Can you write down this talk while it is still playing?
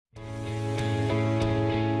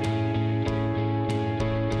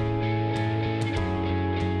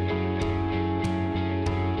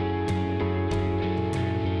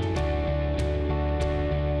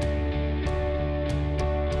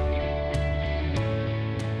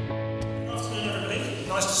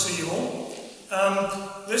see you all.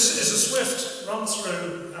 This is a swift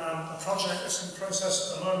run-through a project that's in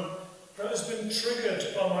process at the moment that has been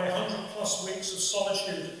triggered by my 100+ weeks of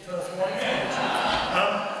solitude at Perth Whitefriars.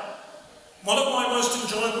 One of my most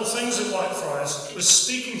enjoyable things at Whitefriars was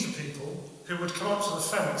speaking to people who would come up to the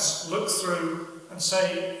fence, look through and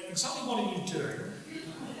say, exactly what are you doing?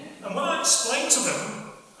 And when I explained to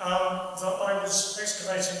them that I was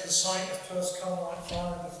excavating the site of Perth's Carmelite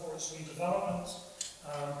Friary before its redevelopment,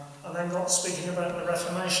 and then got speaking about the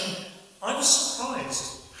Reformation, I was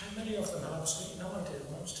surprised how many of them had absolutely no idea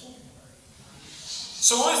what I was talking about.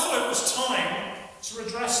 So I thought it was time to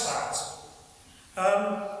address that.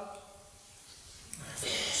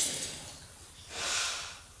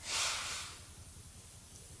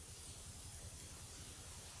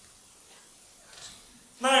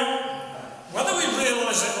 Now, whether we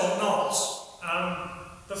realise it or not,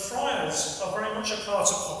 the friars are very much a part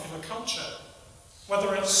of popular culture.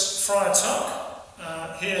 Whether it's Friar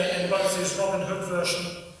Tuck, here in both his Robin Hood version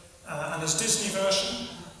and his Disney version,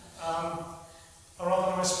 a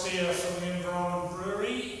rather nice beer from the Environment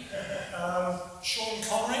Brewery, Sean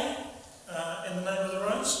Connery, in the Name of the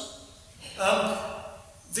Rose.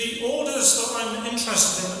 The orders that I'm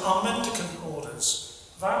interested in are mendicant orders.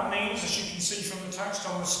 That means, as you can see from the text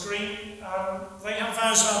on the screen, they have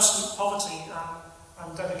vows of absolute poverty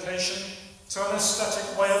and dedication to an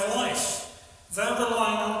aesthetic way of life. They're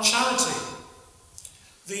relying on charity.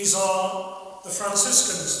 These are the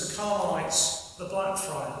Franciscans, the Carmelites, the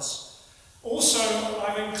Blackfriars. Also,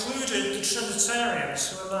 I've included the Trinitarians,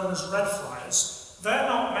 who are known as Red Friars. They're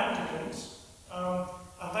not mendicant,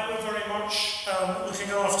 and they were very much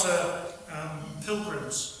looking after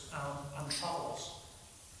pilgrims and travellers.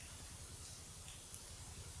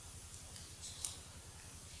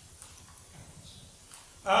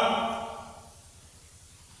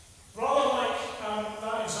 Rather like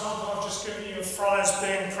that example I've just given you of friars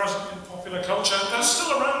being present in popular culture, they're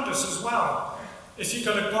still around us as well. If you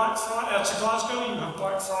go to Glasgow, you have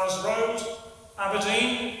Blackfriars Road,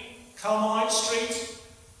 Aberdeen, Carmelite Street,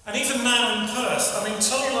 and even now in Perth. I mean,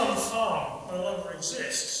 Tullylum Farm no longer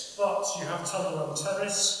exists, but you have Tullylum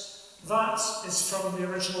Terrace. That is from the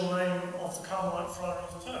original name of the Carmelite Friary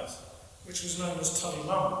of Perth, which was known as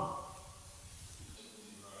Tullylum.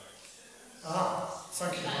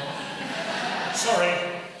 Thank you, Mark. Sorry.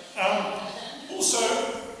 Also,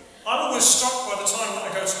 I'm always struck by the time that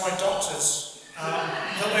I go to my doctors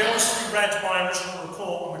that they obviously read my original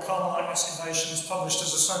report on the Carmelite excavations published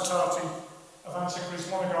as a Society of Antiquaries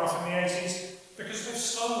monograph in the 80s, because they've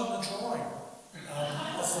stolen the drawing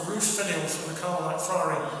of the roof finial from the Carmelite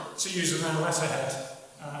Friary to use in their letterhead.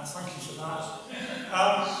 Thank you for that.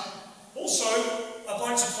 Also, I'd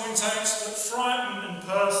like to point out that Friarton in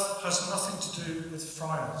Perth has nothing to do with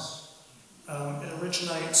friars. It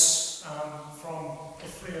originates from the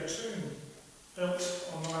Friar tomb built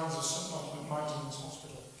on the lands of St Magdalene's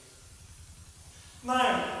Hospital.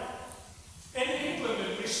 Now, in England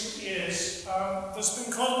in recent years, there's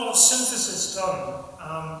been quite a lot of synthesis done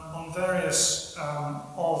on various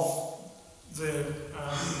of the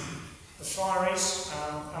friaries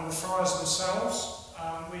and the friars themselves.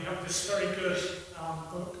 We have this very good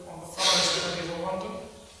book on the friars of medieval London.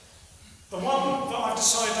 The one that I've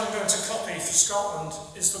decided I'm going to copy for Scotland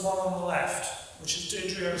is the one on the left, which is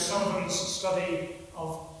Deirdre O'Sullivan's study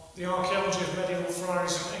of the archaeology of medieval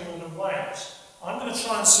friaries in England and Wales. I'm going to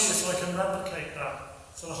try and see if I can replicate that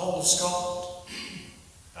for the whole of Scotland.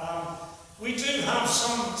 We do have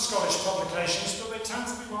some Scottish publications, but they tend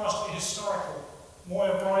to be largely historical.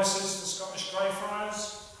 Moya Bryce's The Scottish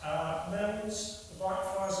Greyfriars, Mills, the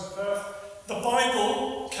Blackfriars of Perth, the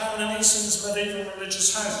Bible, Cameron and Eason's Medieval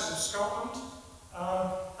Religious Houses of Scotland,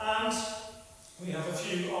 and we have a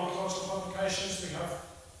few archaeological publications. We have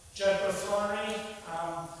Jedburgh Friary,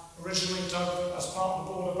 originally dug as part of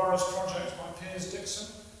the Border Boroughs project by Piers Dixon.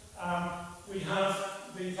 We have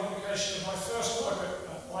the publication of my first work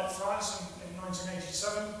at Whitefriars in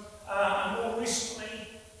 1987, and more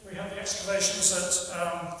recently we have the excavations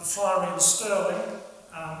at the Friary in Stirling,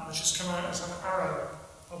 which has come out as an Arrow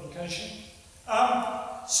publication.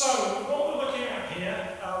 So what we're looking at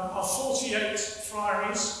here are 48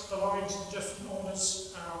 friaries belonging to different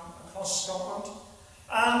orders across Scotland.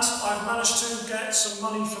 And I've managed to get some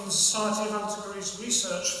money from the Society of Antiquaries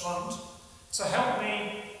Research Fund to help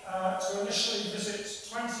me to initially visit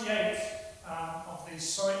 28 of these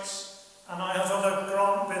sites, and I have other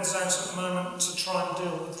grant bids out at the moment to try and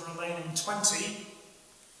deal with the remaining 20.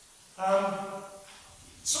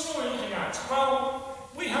 So what are we looking at? Well,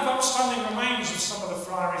 we have outstanding remains of some of the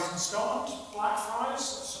friaries in Scotland. Blackfriars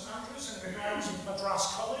at St Andrews in the grounds of Madras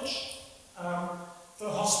College. The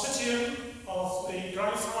hospital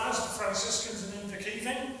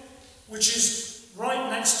which is right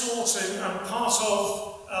next door to and part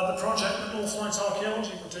of the project that Northlight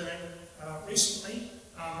Archaeology were doing recently,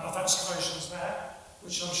 of excavations there,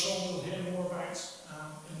 which I'm sure we'll hear more about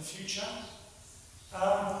in the future.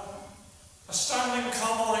 A standing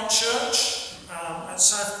Carmelite church at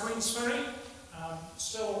South Queensferry,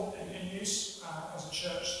 still in use as a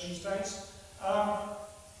church these days.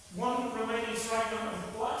 One remaining fragment of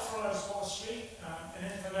the Blackfriars Monastery in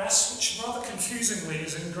Inverness, which rather confusingly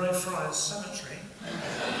is in Greyfriars Cemetery.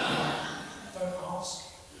 Don't ask.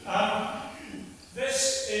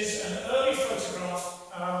 This is an early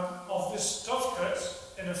photograph of this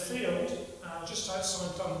dovecote in a field just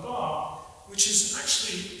outside Dunbar, which is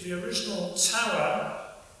actually the original tower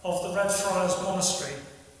of the Red Friars Monastery,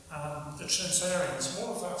 the Trinitarians.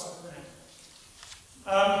 More of that in a minute.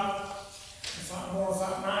 In fact, more of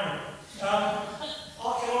that now.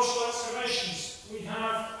 Archaeological excavations. We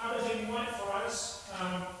have Aberdeen Whitefriars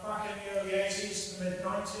back in the early 80s, the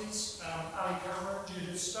mid-90s, Ali Cameron,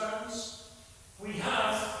 Judith Stones. We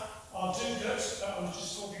have our Dugat that I was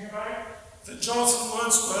just talking about, that Jonathan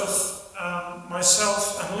Wordsworth,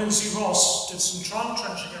 myself and Lindsay Ross did some trial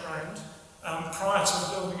trenching around prior to the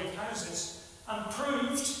building of houses, and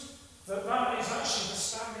proved that that is actually the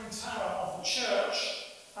standing tower of the church,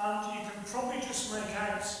 and you can probably just make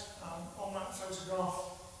out on that photograph,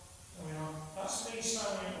 there we are, that's me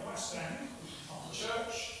standing at the west end of the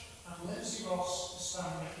church, and Lindsay Ross is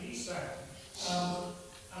standing at the east end.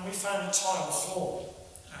 And we found a tile floor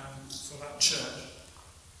for that church.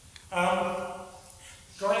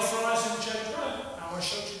 Greyfriars in Jedburgh, I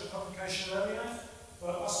showed you the publication earlier,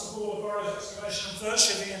 but that's the Board of Boroughs excavation of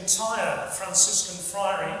virtually the entire Franciscan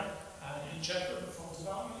friary in Jedburgh before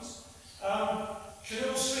development.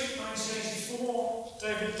 Canal Street, 1984,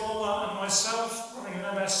 David Dollar and myself running an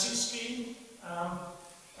MSc scheme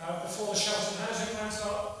before the sheltered housing went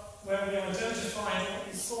up, where we identified what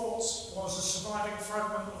we thought was a surviving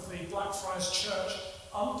fragment of the Blackfriars Church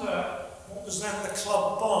under what was then the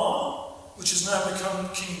Club Bar, which has now become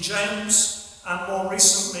King James, and more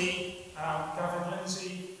recently Gavin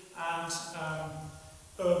Lindsay and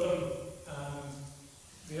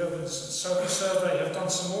the Urban Survey have done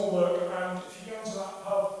some more work, and if you go into that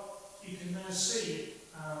pub, you can now see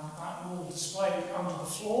that wall displayed under the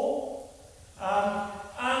floor.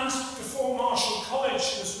 And before Marshall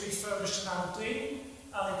College was refurbished in Aberdeen,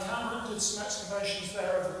 Ali Cameron did some excavations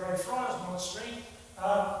there of the Greyfriars Monastery,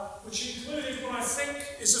 which included what I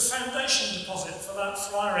think is a foundation deposit for that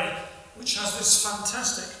friary, which has this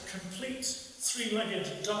fantastic, complete,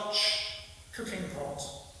 three-legged Dutch cooking pot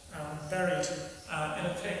buried in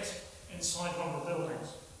a pit inside one of the buildings.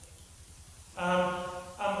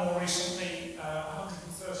 And more recently,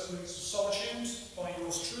 130 Weeks of Solitude by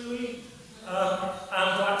yours truly,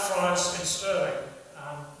 and Blackfriars in Stirling,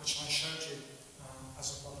 which I showed you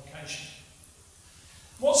as a publication.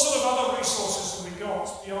 What sort of other resources have we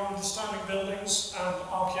got beyond the standing buildings and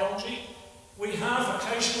archaeology? We have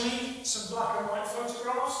occasionally some black and white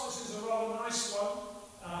photographs. This is a rather nice one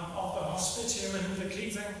of the Hospitium in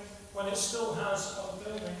Inverkeithing, when it still has other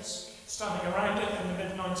buildings standing around it in the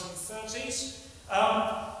mid-1930s.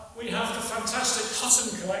 We have the fantastic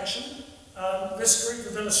Hutton collection, this group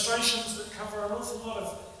of illustrations that cover an awful lot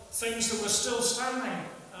of things that were still standing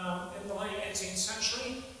in the late 18th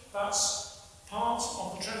century. That's part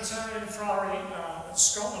of the Trinitarian Friary at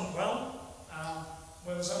Scotland Well,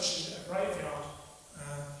 where there's actually a graveyard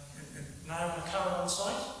now on a caravan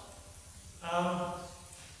site.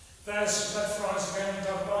 There's Red Friars again in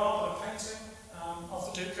Dunbar, with a painting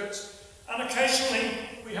of the Ducat. And occasionally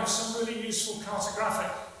we have some really useful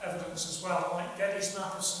cartographic evidence as well, like Geddes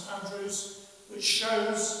map of St Andrews, which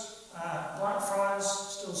shows Blackfriars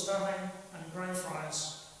still standing and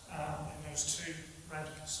Greyfriars in those two red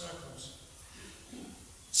circles.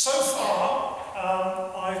 So far,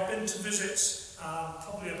 I've been to visit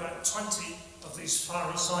probably about 20 of these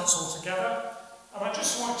friary sites altogether, and I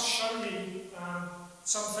just want to show you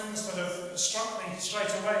some things that have struck me straight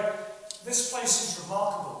away. This place is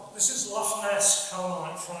remarkable. This is Lough Ness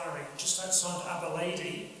Carmelite Friary, just outside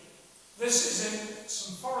Aberlady. This is in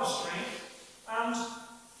some forestry, and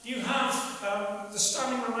you have the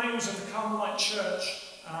standing remains of the Carmelite Church.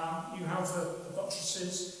 You have the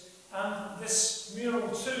buttresses, and this mural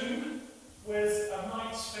tomb with a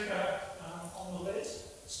knight's figure on the lid,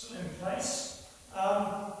 still in place.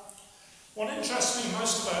 What interests me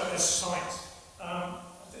most about this site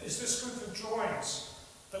is this group of drawings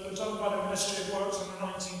that were done by the Ministry of Works in the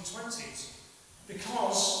 1920s,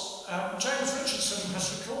 because James Richardson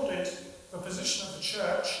has recorded the position of the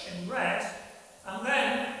church in red, and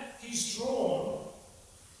then he's drawn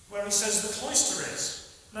where he says the cloister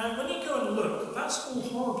is. Now, when you go and look, that's all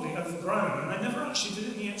horribly overgrown, and they never actually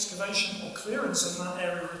did any excavation or clearance in that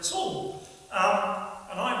area at all.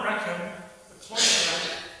 And I reckon the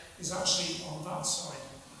cloister is actually on that side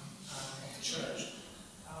of the church.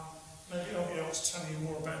 Maybe I'll be able to tell you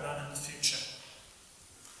more about that in the future.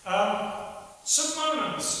 St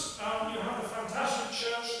Monans. You have a fantastic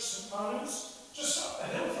church at St Monans, just up the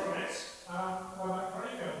hill from it, where that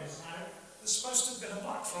graveyard is now. It's supposed to have been a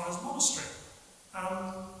Blackfriars monastery.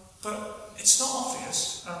 But it's not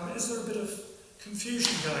obvious. Is there a bit of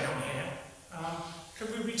confusion going on here?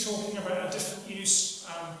 Could we be talking about a different use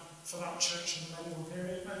for that church in the medieval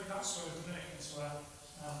period? Maybe that's where the Dominicans were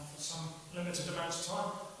for some limited amount of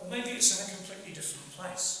time. Or maybe it's in a completely different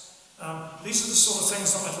place. These are the sort of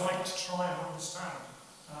things that I'd like to try and understand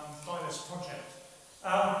by this project.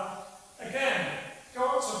 Again,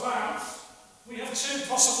 go up to Banff. We have two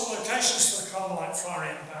possible locations for the Carmelite Friary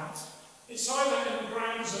in Banff. It's either in the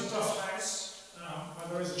grounds of Duff House, where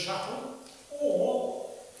there is a chapel, or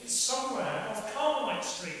it's somewhere off Carmelite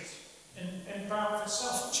Street in Banff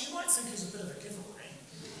itself, which you might think is a bit of a giveaway.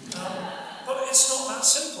 But it's not that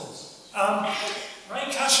simple. Ray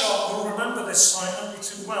Cashart will remember this site only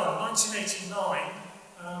too well. In 1989,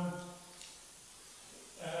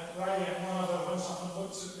 Ray and one other went up and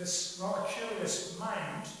looked at this rather curious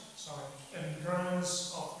mound, in the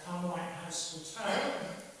grounds of the Carmelite House Hotel,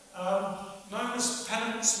 known as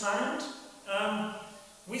Pennant's Mound.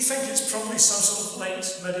 We think it's probably some sort of late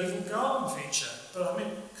medieval garden feature, but I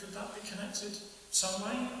mean, could that be connected some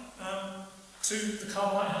way to the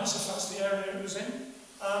Carmelite House, if that's the area it was in?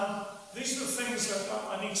 These are the things that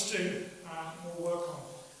I need to do more work on.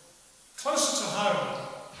 Closer to home,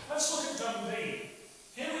 let's look at Dundee.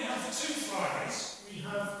 Here we have the two friaries. We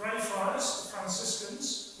have Greyfriars, the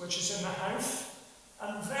Franciscans, which is in the Howth,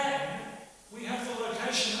 and then we have the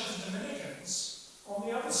location of the Dominicans on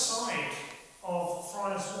the other side of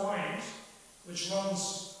Friars Wynd, which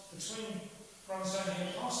runs between Brunstone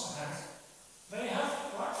and past the Howth. They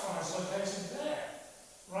have Blackfriars located there,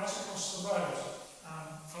 right across the road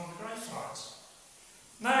from the Greyfriars.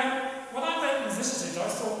 Now, when I went and visited, I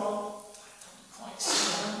thought, well, I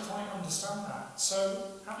don't quite understand that. So,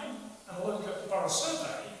 having a look at the Borough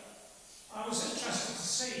Survey, I was interested to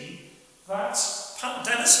see that Pat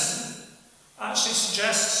Dennison actually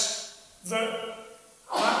suggests that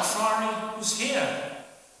that friary was here,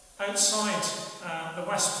 outside the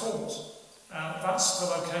West Port. That's the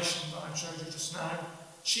location that I showed you just now.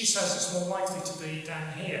 She says it's more likely to be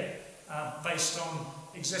down here, based on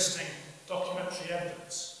existing documentary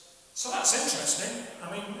evidence. So that's interesting.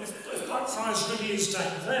 I mean, if Blackfriars really is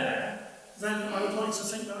down there, then I would like to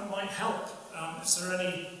think that might help if there are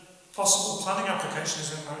any possible planning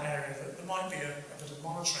applications in that area, that there might be a bit of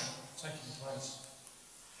monitoring taking place.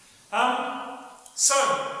 So,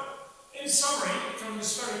 in summary, from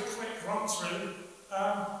this very quick run-through,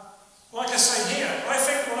 like I say here, I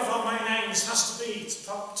think one of our main aims has to be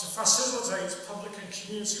to facilitate public and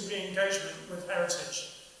community re-engagement with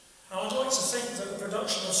heritage. And I'd like to think that the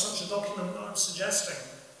production of such a document that I'm suggesting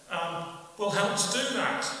will help to do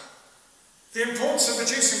that. The importance of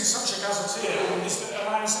producing such a gazetteer is that it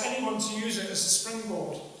allows anyone to use it as a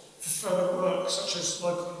springboard for further work such as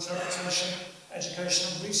local interpretation,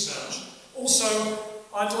 education and research. Also,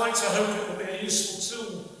 I'd like to hope it will be a useful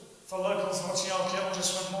tool for local authority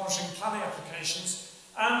archaeologists when monitoring planning applications,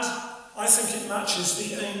 and I think it matches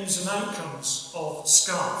the aims and outcomes of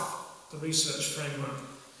SCARF, the research framework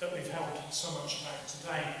that we've held so much about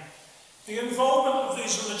today. The involvement of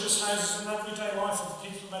these religious houses in the everyday life of the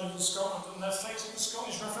people of medieval Scotland and their fate in the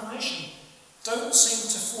Scottish Reformation don't seem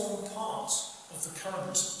to form part of the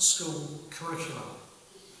current school curriculum.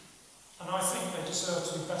 And I think they deserve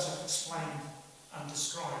to be better explained and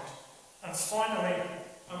described. And finally,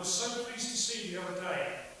 I was so pleased to see the other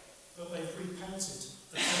day that they've repainted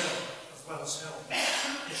the hill of Wells Hill,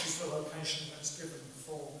 which is the location that's given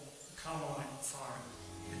for the Carmelite Friary.